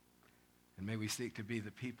may we seek to be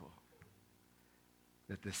the people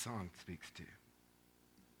that this song speaks to.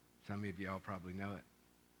 Some of y'all probably know it.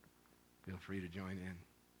 Feel free to join in.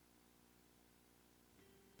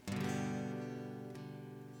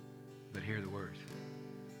 But hear the words.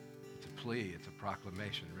 It's a plea. It's a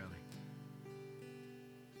proclamation, really.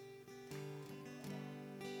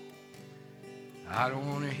 I don't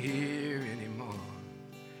want to hear anymore.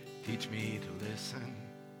 Teach me to listen.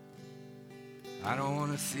 I don't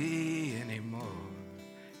want to see anymore.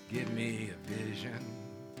 Give me a vision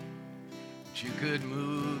that you could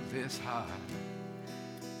move this heart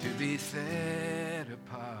to be set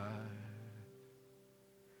apart.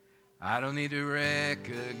 I don't need to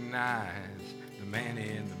recognize the man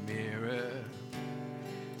in the mirror.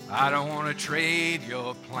 I don't want to trade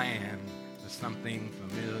your plan for something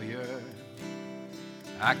familiar.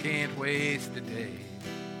 I can't waste a day.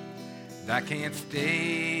 I can't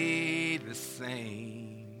stay the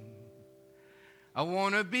same. I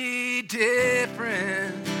want to be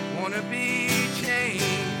different, want to be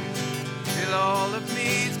changed, till all of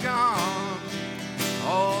me's gone.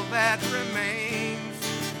 All that remains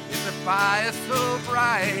is a fire so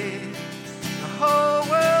bright the whole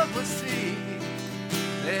world will see.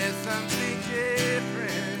 There's something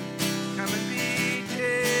different, come and be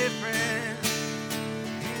different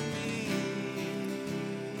in me.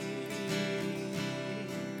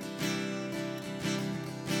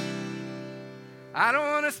 I don't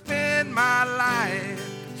want to spend my life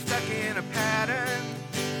stuck in a pattern.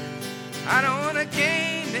 I don't want to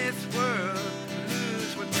gain this world,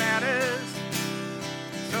 lose what matters.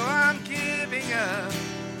 So I'm giving up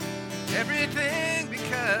everything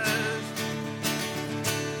because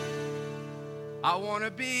I want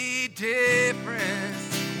to be different,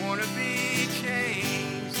 want to be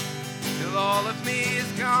changed, till all of me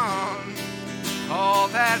is gone. All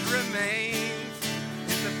that remains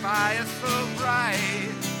is a fire so bright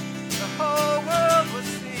the whole world will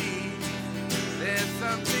see. There's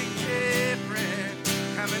something different,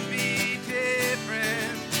 come and be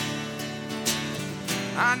different.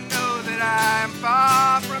 I know that I'm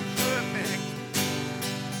far from perfect.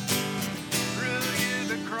 Through you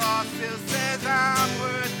the cross still says I'm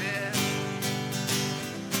worth it.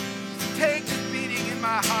 So take this beating in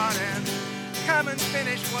my heart and come and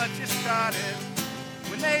finish what you started.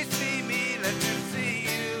 When they see me, let them see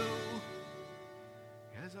you.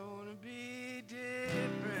 'Cause I want to be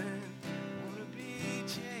different, want to be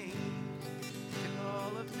changed, till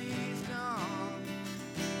all of me's gone.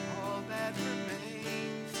 All that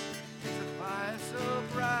remains is a fire so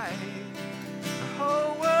bright the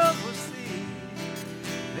whole world will see.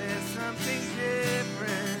 There's something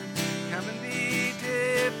different, come and be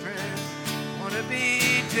different. Want to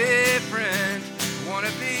be different, want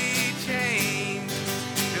to be changed,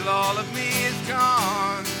 till all of me is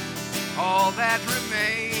gone. All that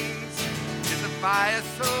remains is a fire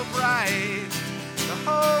so bright the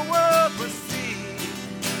whole world